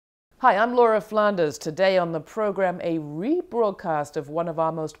Hi, I'm Laura Flanders. Today on the program, a rebroadcast of one of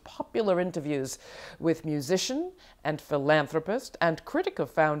our most popular interviews with musician and philanthropist and critic of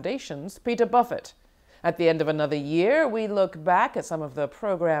foundations, Peter Buffett. At the end of another year, we look back at some of the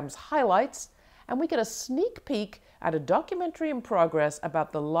program's highlights and we get a sneak peek at a documentary in progress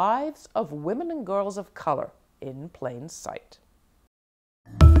about the lives of women and girls of color in plain sight.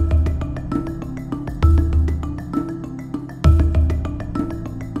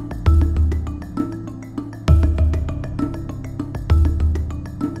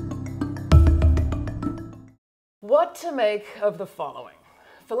 What to make of the following?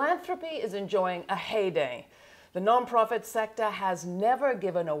 Philanthropy is enjoying a heyday. The nonprofit sector has never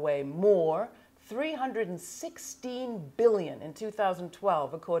given away more, $316 billion in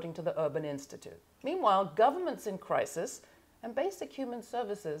 2012, according to the Urban Institute. Meanwhile, government's in crisis and basic human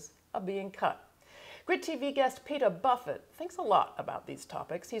services are being cut. Grit TV guest Peter Buffett thinks a lot about these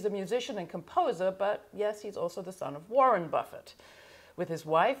topics. He's a musician and composer, but yes, he's also the son of Warren Buffett. With his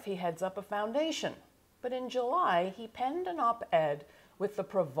wife, he heads up a foundation. But in July, he penned an op-ed with the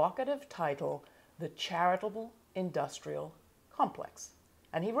provocative title, The Charitable Industrial Complex.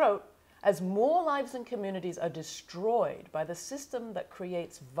 And he wrote, as more lives and communities are destroyed by the system that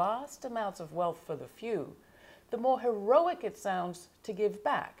creates vast amounts of wealth for the few, the more heroic it sounds to give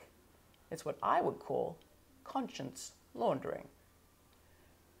back. It's what I would call conscience laundering.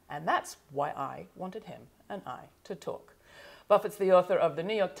 And that's why I wanted him and I to talk. Buffett's the author of the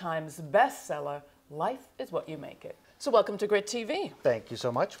New York Times bestseller, Life is What You Make It. So welcome to Grit TV. Thank you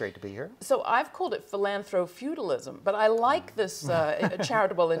so much. Great to be here. So I've called it philanthro-feudalism, but I like this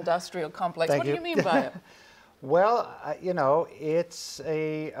charitable industrial complex. Thank What you. do you mean by it? Well, you know, it's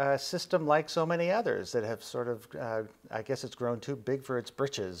a system like so many others that have sort of, I guess it's grown too big for its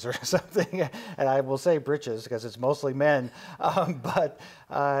britches or something. And I will say britches because it's mostly men. But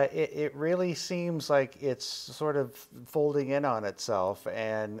it really seems like it's sort of folding in on itself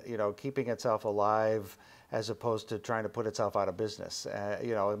and, you know, keeping itself alive as opposed to trying to put itself out of business,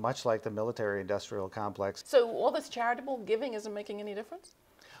 you know, much like the military-industrial complex. So all this charitable giving isn't making any difference?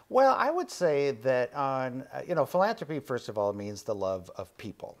 Well, I would say that on, you know, philanthropy, first of all, means the love of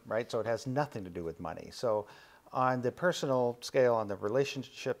people, right? So it has nothing to do with money. So on the personal scale, on the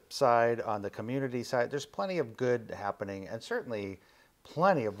relationship side, on the community side, there's plenty of good happening and certainly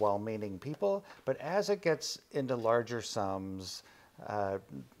plenty of well-meaning people. But as it gets into larger sums,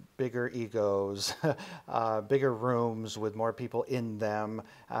 bigger egos, bigger rooms with more people in them,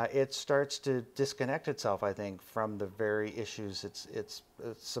 it starts to disconnect itself, I think, from the very issues it's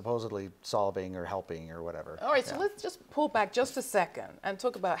supposedly solving or helping or whatever. All right, so let's just pull back just a second and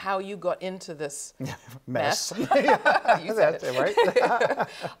talk about how you got into this mess. You said That's it, right?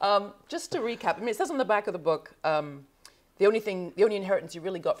 Just to recap, I mean, it says on the back of the book, the only inheritance you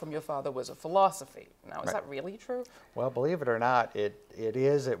really got from your father was a philosophy. Now, is that really true? Well, believe it or not, it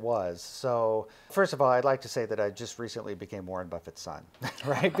was. So, first of all, I'd like to say that I just recently became Warren Buffett's son,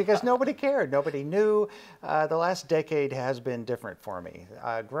 right? Because nobody cared, nobody knew. The last decade has been different for me.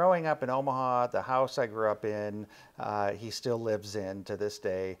 Growing up in Omaha, the house I grew up in, he still lives in to this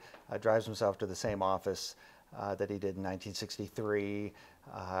day, drives himself to the same office that he did in 1963.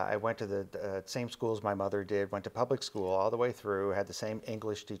 I went to the same schools my mother did, went to public school all the way through, had the same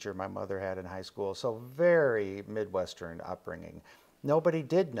English teacher my mother had in high school, so very Midwestern upbringing. Nobody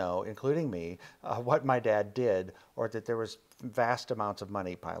did know, including me, what my dad did or that there was vast amounts of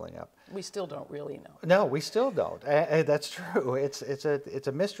money piling up. We still don't really know. No, we still don't. That's true. It's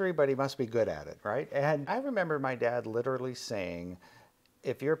a mystery, but he must be good at it, right? And I remember my dad literally saying,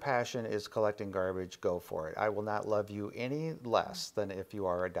 if your passion is collecting garbage, go for it. I will not love you any less than if you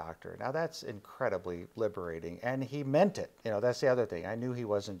are a doctor. Now that's incredibly liberating, and he meant it. You know, that's the other thing. I knew he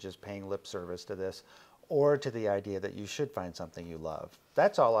wasn't just paying lip service to this or to the idea that you should find something you love.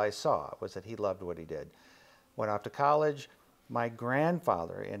 That's all I saw, was that he loved what he did. Went off to college. My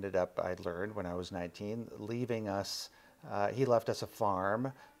grandfather ended up, I learned when I was 19, leaving us. He left us a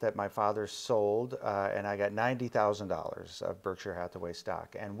farm that my father sold, and I got $90,000 of Berkshire Hathaway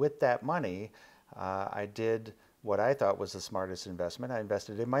stock. And with that money, I did what I thought was the smartest investment. I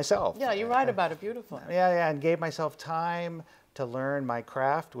invested in myself. Yeah, you write about it beautifully. Yeah, and gave myself time to learn my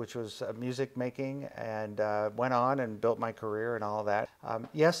craft, which was music making, and went on and built my career and all of that.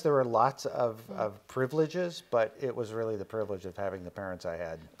 Yes, there were lots of privileges, but it was really the privilege of having the parents I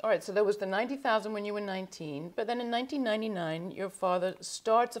had. All right, so there was the 90,000 when you were 19, but then in 1999, your father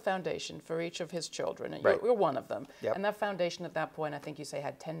starts a foundation for each of his children, and you're one of them. Yep. And that foundation at that point, I think you say,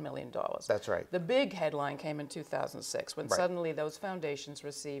 had $10 million. That's right. The big headline came in 2006 when suddenly those foundations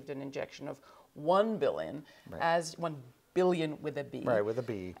received an injection of $1 billion as $1 billion with a B. Right, with a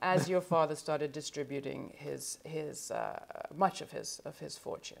B. As your father started distributing much of his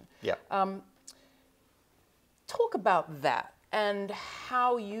fortune. Yeah. Talk about that and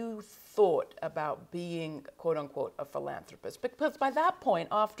how you thought about being, quote unquote, a philanthropist. Because by that point,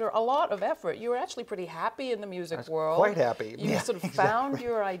 after a lot of effort, you were actually pretty happy in the music world. Quite happy. You sort of found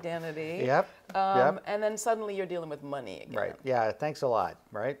your identity. Yep. And then suddenly you're dealing with money again. Right. Yeah. Thanks a lot.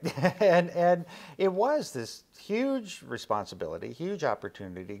 Right. and it was this huge responsibility, huge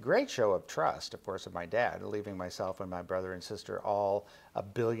opportunity, great show of trust, of course, of my dad, leaving myself and my brother and sister all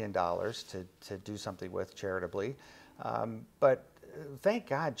 $1 billion to do something with charitably. But thank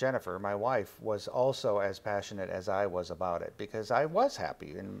God Jennifer, my wife, was also as passionate as I was about it, because I was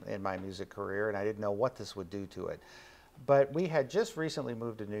happy in my music career and I didn't know what this would do to it. But we had just recently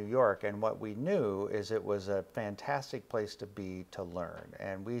moved to New York, and what we knew is it was a fantastic place to be to learn.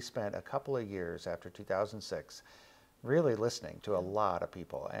 And we spent a couple of years after 2006 really listening to a lot of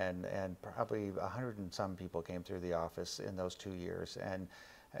people, and probably 100 and some people came through the office in those 2 years. And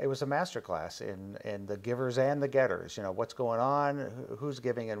it was a masterclass in the givers and the getters. You know, what's going on, who's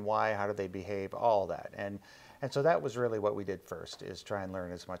giving and why, how do they behave, all that. And so that was really what we did first, is try and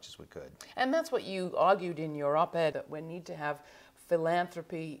learn as much as we could. And that's what you argued in your op-ed, that we need to have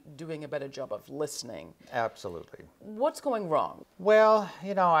philanthropy doing a better job of listening. Absolutely. What's going wrong? Well,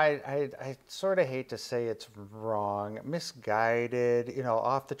 you know, I sort of hate to say it's wrong, misguided, you know,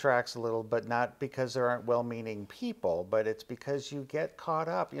 off the tracks a little, but not because there aren't well-meaning people, but it's because you get caught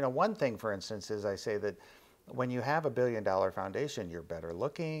up. You know, one thing, for instance, is I say that when you have $1 billion foundation, you're better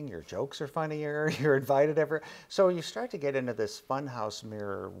looking, your jokes are funnier, you're invited ever. So you start to get into this funhouse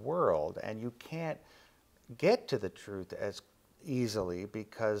mirror world, and you can't get to the truth as easily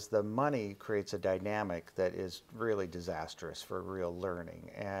because the money creates a dynamic that is really disastrous for real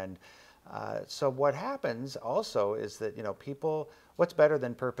learning. And so what happens also is that, you know, people, what's better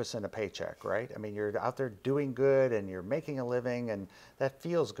than purpose and a paycheck, right? I mean, you're out there doing good and you're making a living and that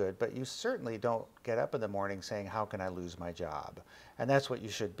feels good, but you certainly don't get up in the morning saying, how can I lose my job? And that's what you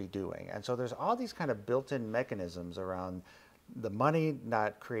should be doing. And so there's all these kind of built-in mechanisms around the money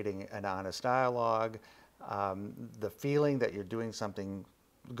not creating an honest dialogue, the feeling that you're doing something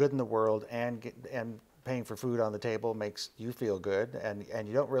good in the world and paying for food on the table makes you feel good, and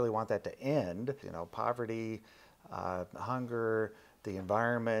you don't really want that to end. You know, poverty, hunger, the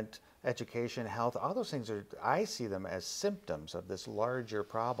environment, education, health, all those things I see them as symptoms of this larger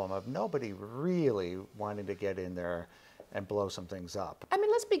problem of nobody really wanting to get in there and blow some things up. I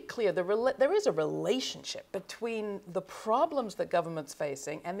mean, let's be clear, there is a relationship between the problems that government's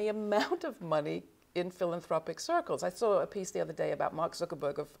facing and the amount of money in philanthropic circles. I saw a piece the other day about Mark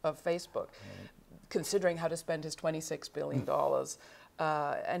Zuckerberg of Facebook, considering how to spend his $26 billion,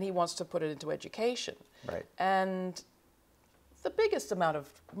 and he wants to put it into education. Right. And the biggest amount of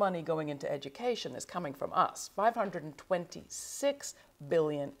money going into education is coming from us, $526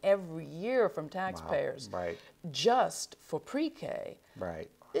 billion every year from taxpayers, wow. Right. just for pre-K. Right.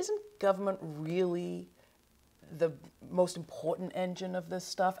 Isn't government really the most important engine of this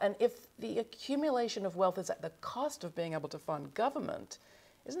stuff? And if the accumulation of wealth is at the cost of being able to fund government,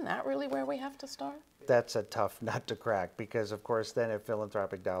 isn't that really where we have to start? That's a tough nut to crack, because of course then if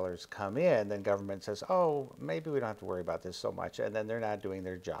philanthropic dollars come in, then government says, oh, maybe we don't have to worry about this so much, and then they're not doing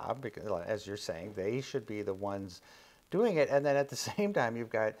their job, because as you're saying, they should be the ones doing it. And then at the same time, you've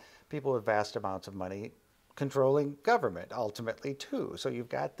got people with vast amounts of money controlling government ultimately too. So you've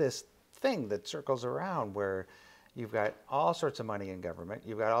got this thing that circles around where you've got all sorts of money in government,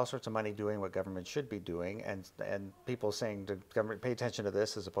 you've got all sorts of money doing what government should be doing, and people saying to government, pay attention to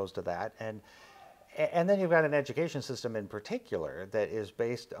this as opposed to that. And then you've got an education system in particular that is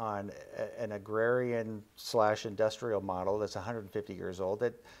based on an agrarian / industrial model that's 150 years old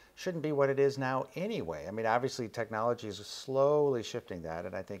that shouldn't be what it is now anyway. I mean, obviously technology is slowly shifting that,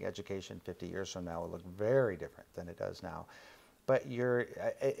 and I think education 50 years from now will look very different than it does now. But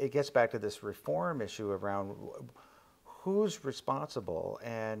it gets back to this reform issue around who's responsible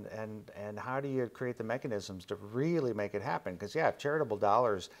and how do you create the mechanisms to really make it happen? Because yeah, if charitable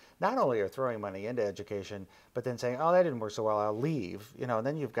dollars not only are throwing money into education, but then saying, oh, that didn't work so well, I'll leave, you know, and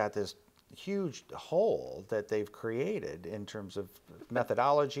then you've got this huge hole that they've created in terms of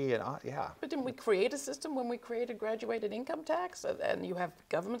methodology and yeah. But didn't we create a system when we created graduated income tax? And you have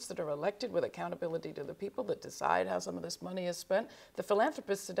governments that are elected with accountability to the people that decide how some of this money is spent. The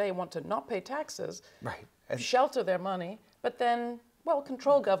philanthropists today want to not pay taxes, right, and shelter their money, but then, well,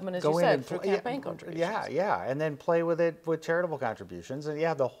 control government, as you said, through campaign contributions. Yeah, and then play with it with charitable contributions, and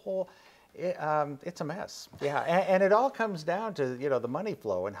yeah, the whole. It's a mess. Yeah, and it all comes down to, you know, the money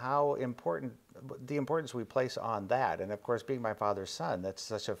flow and how important the importance we place on that. And of course, being my father's son, that's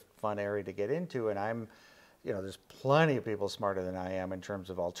such a fun area to get into. And I'm, there's plenty of people smarter than I am in terms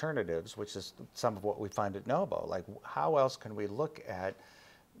of alternatives, which is some of what we find at NOVO. Like, how else can we look at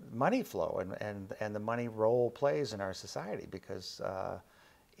money flow and the money role plays in our society? Because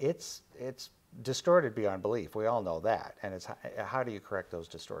it's distorted beyond belief. We all know that. And it's how do you correct those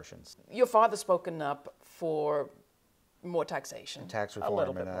distortions? Your father's spoken up for more taxation. Tax reform. A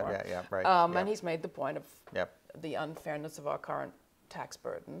little bit more. Yeah, right. And he's made the point of Yep. the unfairness of our current tax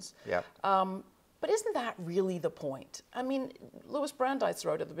burdens. Yep. But isn't that really the point? I mean, Louis Brandeis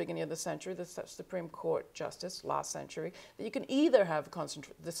wrote at the beginning of the century, the Supreme Court Justice last century, that you can either have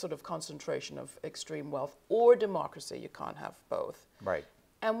this sort of concentration of extreme wealth or democracy. You can't have both. Right.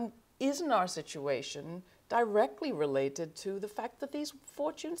 And isn't our situation directly related to the fact that these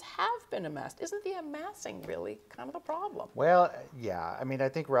fortunes have been amassed? Isn't the amassing really kind of the problem? Well, yeah. I mean, I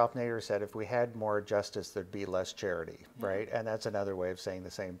think Ralph Nader said if we had more justice, there'd be less charity, right? And that's another way of saying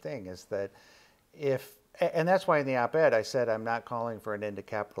the same thing, is that and that's why in the op-ed I said I'm not calling for an end to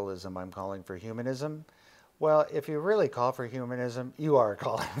capitalism, I'm calling for humanism. Well, if you really call for humanism, you are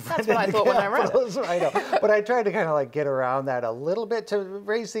calling for That's what I thought when I read it. I know. But I tried to kind of like get around that a little bit to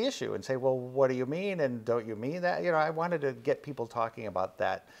raise the issue and say, well, what do you mean? And don't you mean that? I wanted to get people talking about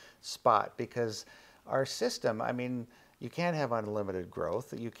that spot, because our system, I mean, you can't have unlimited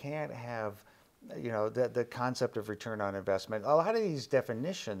growth. You can't have, the concept of return on investment. A lot of these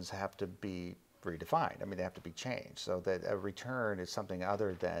definitions have to be redefined. I mean, they have to be changed so that a return is something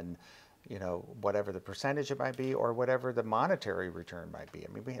other than whatever the percentage it might be or whatever the monetary return might be.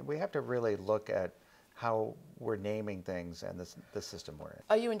 I mean, we have to really look at how we're naming things and the system we're in.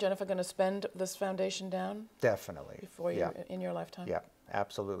 Are you and Jennifer going to spend this foundation down? Definitely. Before you, in your lifetime? Yeah,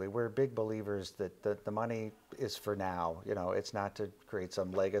 absolutely. We're big believers that the money is for now. It's not to create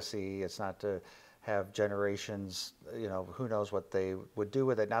some legacy. It's not to have generations, who knows what they would do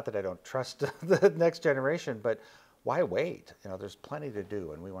with it. Not that I don't trust the next generation, but why wait? There's plenty to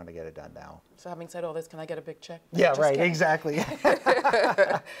do, and we want to get it done now. So having said all this, can I get a big check? Yeah, Just right, kidding. Exactly.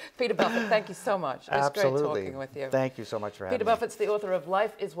 Peter Buffett, thank you so much. It was great talking with you. Thank you so much for having me. Peter Buffett's the author of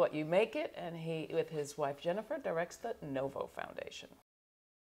Life is What You Make It, and he, with his wife Jennifer, directs the NOVO Foundation.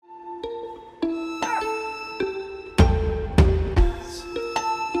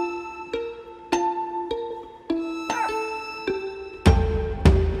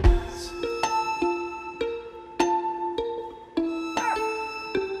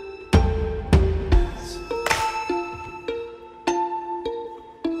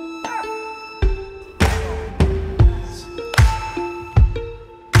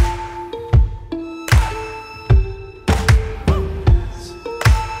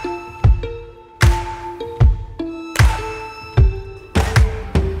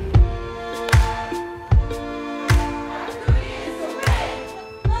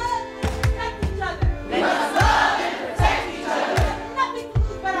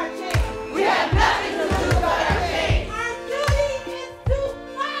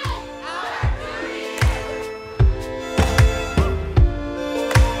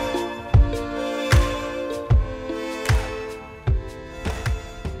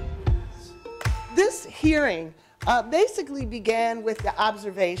 Hearing basically began with the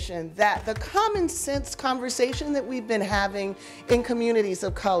observation that the common sense conversation that we've been having in communities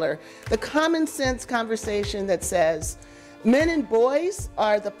of color, the common sense conversation that says men and boys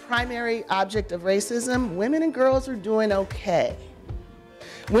are the primary object of racism, women and girls are doing okay.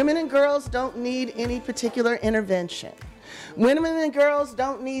 Women and girls don't need any particular intervention. Women and girls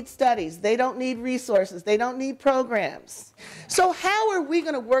don't need studies. They don't need resources. They don't need programs. So how are we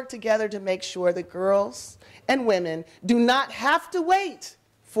going to work together to make sure that girls and women do not have to wait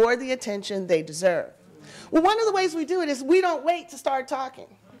for the attention they deserve? Well, one of the ways we do it is we don't wait to start talking.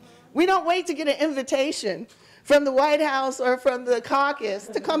 We don't wait to get an invitation from the White House or from the caucus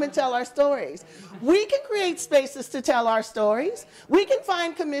to come and tell our stories. We can create spaces to tell our stories. We can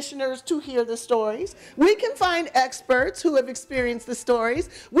find commissioners to hear the stories. We can find experts who have experienced the stories.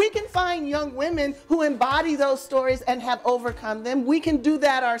 We can find young women who embody those stories and have overcome them. We can do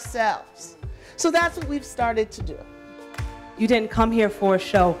that ourselves. So that's what we've started to do. You didn't come here for a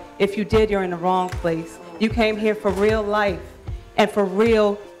show. If you did, you're in the wrong place. You came here for real life and for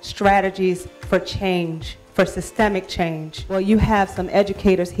real strategies for change, for systemic change. Well, you have some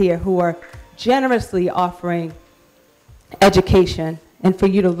educators here who are generously offering education and for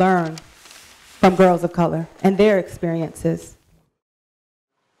you to learn from girls of color and their experiences.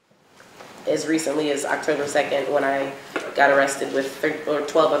 As recently as October 2nd, when I got arrested with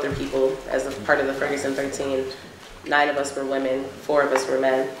 12 other people as a part of the Ferguson 13, 9 of us were women, 4 of us were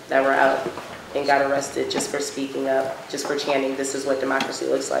men that were out and got arrested just for speaking up, just for chanting, "This is what democracy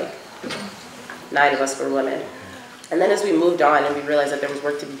looks like." 9 of us were women. And then as we moved on and we realized that there was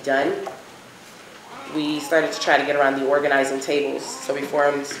work to be done, we started to try to get around the organizing tables. So we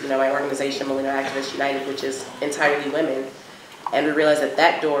formed, my organization, Millennial Activists United, which is entirely women. And we realized that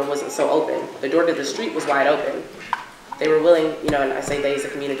that door wasn't so open. The door to the street was wide open. They were willing, and I say they as a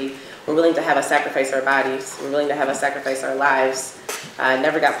community, we're willing to have us sacrifice our bodies. We're willing to have us sacrifice our lives. I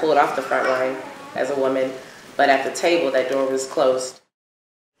never got pulled off the front line as a woman, but at the table, that door was closed.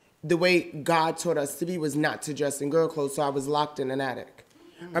 The way God taught us to be was not to dress in girl clothes, so I was locked in an attic.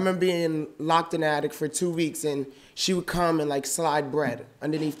 I remember being locked in the attic for 2 weeks, and she would come and slide bread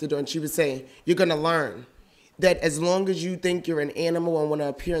underneath the door, and she would say, "You're gonna learn that as long as you think you're an animal and wanna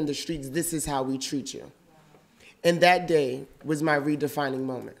appear in the streets, this is how we treat you." And that day was my redefining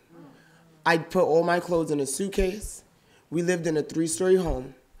moment. I put all my clothes in a suitcase. We lived in a 3-story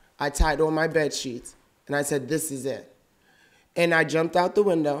home. I tied all my bed sheets, and I said, "This is it." And I jumped out the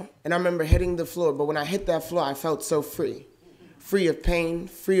window, and I remember hitting the floor, but when I hit that floor, I felt so free. Free of pain,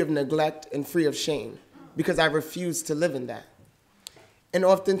 free of neglect, and free of shame, because I refused to live in that. And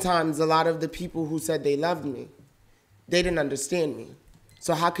oftentimes, a lot of the people who said they loved me, they didn't understand me.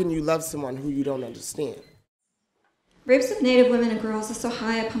 So how can you love someone who you don't understand? Rapes of Native women and girls are so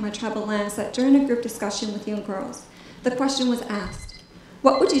high up on my tribal lands that during a group discussion with young girls, the question was asked,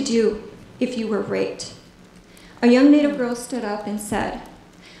 "What would you do if you were raped?" A young Native girl stood up and said,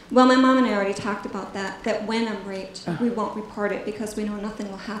 "Well, my mom and I already talked about that when I'm raped, we won't report it because we know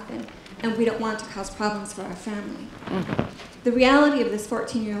nothing will happen, and we don't want to cause problems for our family." The reality of this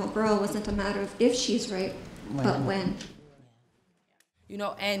 14-year-old girl wasn't a matter of if she's raped, but when.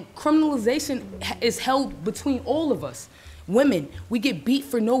 And criminalization is held between all of us. Women, we get beat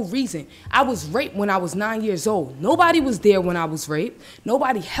for no reason. I was raped when I was 9 years old. Nobody was there when I was raped.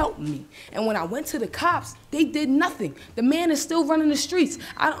 Nobody helped me. And when I went to the cops, they did nothing. The man is still running the streets.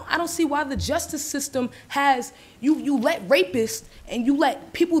 I don't see why the justice system has, you let rapists and you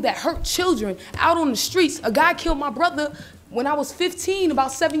let people that hurt children out on the streets. A guy killed my brother when I was 15,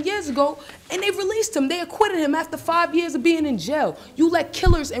 about 7 years ago, and they released him. They acquitted him after 5 years of being in jail. You let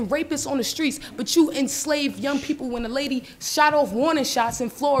killers and rapists on the streets, but you enslave young people when a lady shot off warning shots in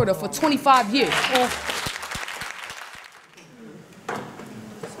Florida for 25 years.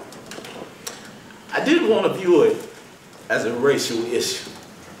 I didn't want to view it as a racial issue.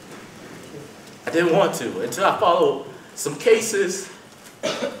 I didn't want to until I followed some cases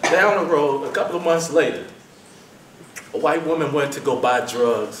down the road a couple of months later. A white woman went to go buy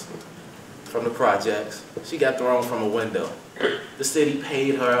drugs from the projects. She got thrown from a window. The city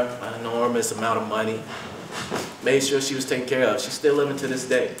paid her an enormous amount of money, made sure she was taken care of. She's still living to this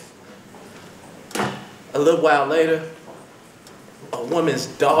day. A little while later, a woman's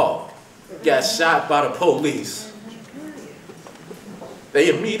dog got shot by the police. They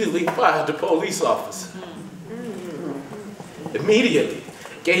immediately fired the police officer. Immediately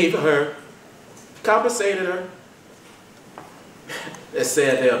gave her, compensated her, and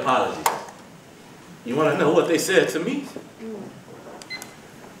said their apologies. You want to know what they said to me?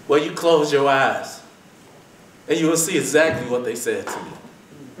 Well, you close your eyes and you will see exactly what they said to me.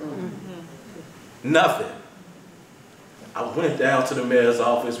 Nothing. I went down to the mayor's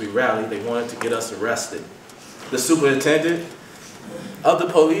office, we rallied, they wanted to get us arrested. The superintendent of the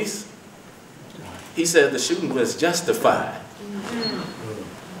police, he said the shooting was justified.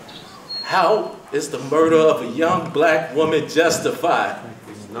 How is the murder of a young black woman justified?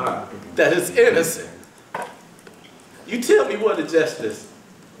 It's not. That is innocent. You tell me what the justice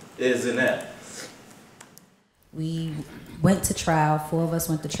is in that. We went to trial. 4 of us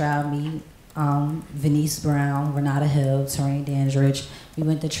went to trial. Me, Venice Brown, Renata Hill, Terrain Dandridge. We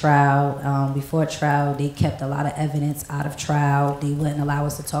went to trial. Before trial, they kept a lot of evidence out of trial. They wouldn't allow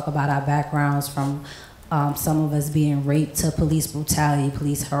us to talk about our backgrounds, from some of us being raped to police brutality,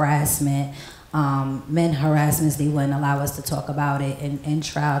 police harassment, men harassments. They wouldn't allow us to talk about it in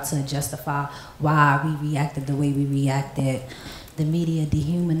trial to justify why we reacted the way we reacted. The media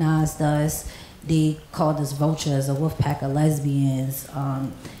dehumanized us. They called us vultures, a wolf pack of lesbians.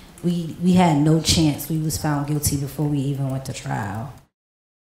 We had no chance. We was found guilty before we even went to trial.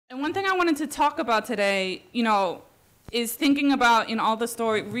 And one thing I wanted to talk about today, is thinking about in all the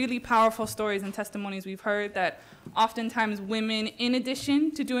really powerful stories and testimonies we've heard, that oftentimes women, in addition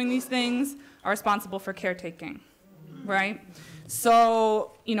to doing these things, are responsible for caretaking, right?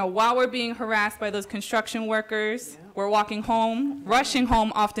 So, while we're being harassed by those construction workers, we're walking home, rushing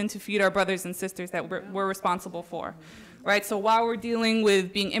home often to feed our brothers and sisters that we're responsible for, right? So while we're dealing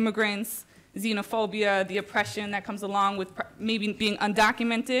with being immigrants, xenophobia, the oppression that comes along with maybe being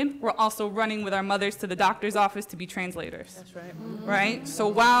undocumented, we're also running with our mothers to the doctor's office to be translators. That's right. Right? So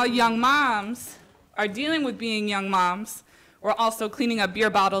while young moms are dealing with being young moms, we're also cleaning up beer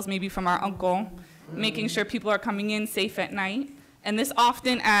bottles maybe from our uncle, making sure people are coming in safe at night. And this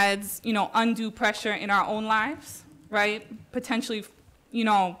often adds, undue pressure in our own lives, right? Potentially,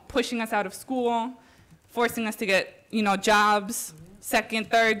 pushing us out of school, forcing us to get, jobs, second,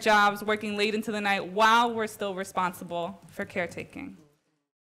 third jobs, working late into the night while we're still responsible for caretaking.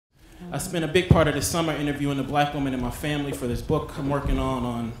 I spent a big part of this summer interviewing the black women in my family for this book I'm working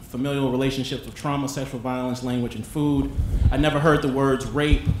on familial relationships with trauma, sexual violence, language, and food. I never heard the words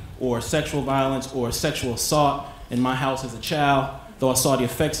rape or sexual violence or sexual assault in my house as a child, though I saw the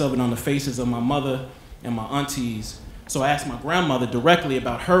effects of it on the faces of my mother and my aunties. So I asked my grandmother directly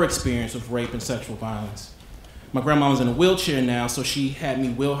about her experience with rape and sexual violence. My grandmama's in a wheelchair now, so she had me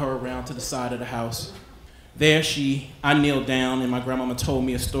wheel her around to the side of the house. There I kneeled down, and my grandmama told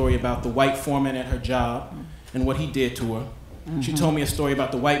me a story about the white foreman at her job and what he did to her. She told me a story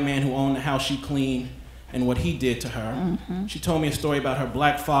about the white man who owned the house she cleaned and what he did to her. She told me a story about her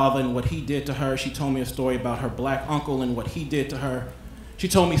black father and what he did to her. She told me a story about her black uncle and what he did to her. She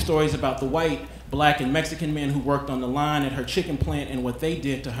told me stories about the white, black, and Mexican men who worked on the line at her chicken plant and what they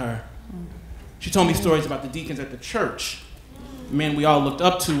did to her. She told me stories about the deacons at the church, men we all looked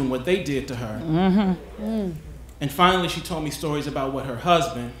up to and what they did to her. And finally, she told me stories about what her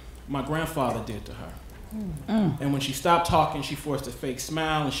husband, my grandfather, did to her. And when she stopped talking, she forced a fake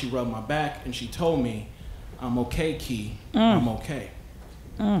smile and she rubbed my back and she told me, "I'm okay, Key, I'm okay."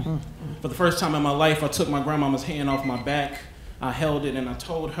 For the first time in my life, I took my grandmama's hand off my back, I held it and I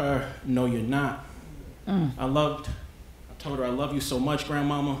told her, "No, you're not." I told her, "I love you so much,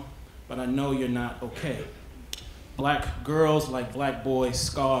 Grandmama, but I know you're not okay." Black girls like black boys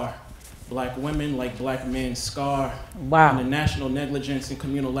scar. Black women like black men scar. Wow. And the national negligence and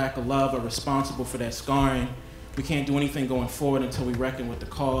communal lack of love are responsible for that scarring. We can't do anything going forward until we reckon with the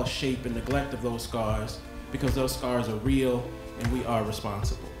cause, shape, and neglect of those scars, because those scars are real and we are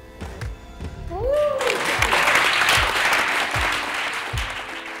responsible.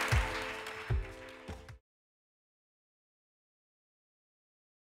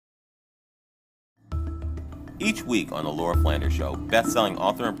 Each week on The Laura Flanders Show, best-selling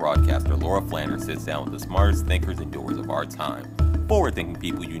author and broadcaster Laura Flanders sits down with the smartest thinkers and doers of our time, forward-thinking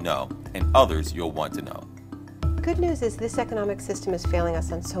people you know, and others you'll want to know. Good news is this economic system is failing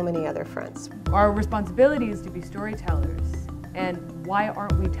us on so many other fronts. Our responsibility is to be storytellers. And why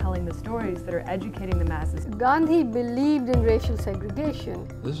aren't we telling the stories that are educating the masses? Gandhi believed in racial segregation.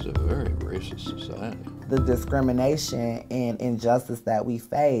 This is a very racist society. The discrimination and injustice that we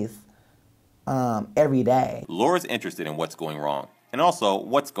face every day. Laura's interested in what's going wrong and also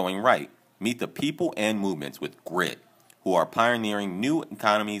what's going right. Meet the people and movements with grit who are pioneering new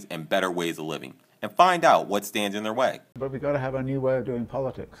economies and better ways of living, and find out what stands in their way. But we've got to have a new way of doing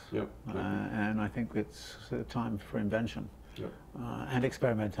politics. Yep. And I think it's time for invention. Yep. And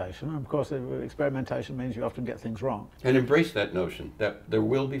experimentation. And of course, experimentation means you often get things wrong. And embrace that notion that there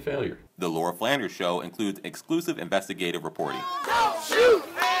will be failure. The Laura Flanders Show includes exclusive investigative reporting. Don't shoot!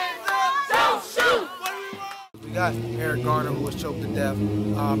 Don't shoot! We got Eric Garner, who was choked to death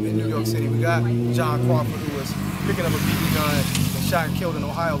in New York City. We got John Crawford, who was picking up a BB gun and shot and killed in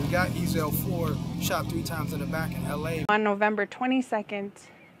Ohio. We got Ezel Ford, shot 3 times in the back in LA. On November 22nd,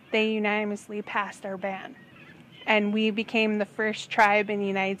 they unanimously passed our ban. And we became the first tribe in the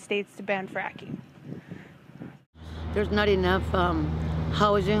United States to ban fracking. There's not enough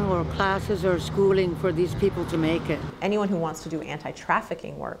housing or classes or schooling for these people to make it. Anyone who wants to do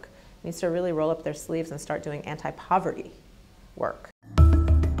anti-trafficking work needs to really roll up their sleeves and start doing anti-poverty work.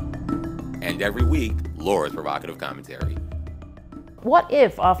 And every week, Laura's provocative commentary. What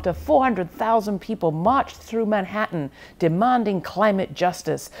if, after 400,000 people marched through Manhattan demanding climate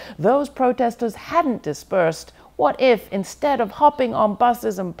justice, those protesters hadn't dispersed? What if, instead of hopping on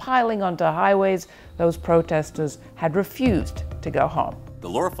buses and piling onto highways, those protesters had refused to go home? The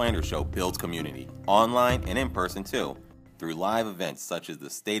Laura Flanders Show builds community, online and in person too, through live events such as the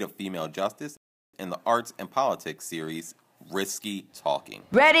State of Female Justice and the Arts and Politics series, Risky Talking.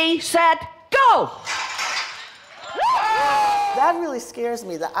 Ready, set, go! That really scares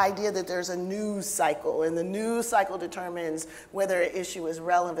me, the idea that there's a news cycle, and the news cycle determines whether an issue is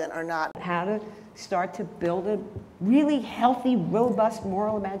relevant or not. How to start to build a really healthy, robust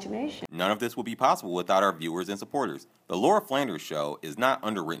moral imagination. None of this would be possible without our viewers and supporters. The Laura Flanders Show is not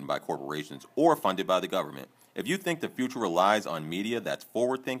underwritten by corporations or funded by the government. If you think the future relies on media that's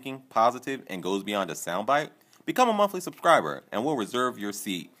forward-thinking, positive, and goes beyond a soundbite, become a monthly subscriber and we'll reserve your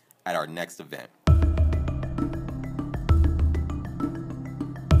seat at our next event.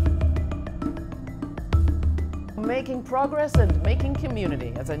 Making progress and making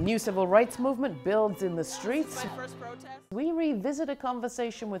community as a new civil rights movement builds in the streets. We revisit a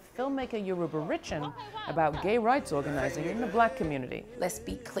conversation with filmmaker Yoruba Richin about gay rights organizing in the Black community. Let's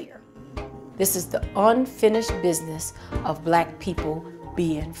be clear. This is the unfinished business of Black people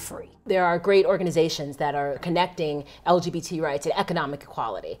being free. There are great organizations that are connecting LGBT rights and economic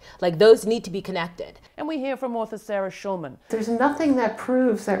equality. Like, those need to be connected. And we hear from author Sarah Schulman. There's nothing that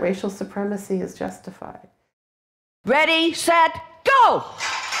proves that racial supremacy is justified. Ready, set, go!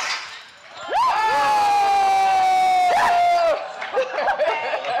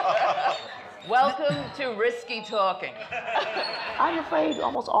 Welcome to Risky Talking. I'm afraid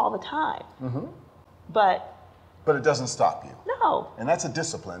almost all the time, Mm-hmm. but But it doesn't stop you. no, And that's a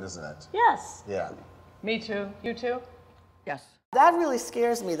discipline, isn't it? yes. Yeah. Me too. You too? Yes. That really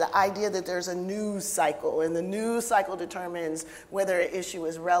scares me, the idea that there's a news cycle, and the news cycle determines whether an issue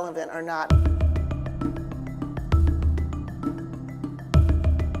is relevant or not.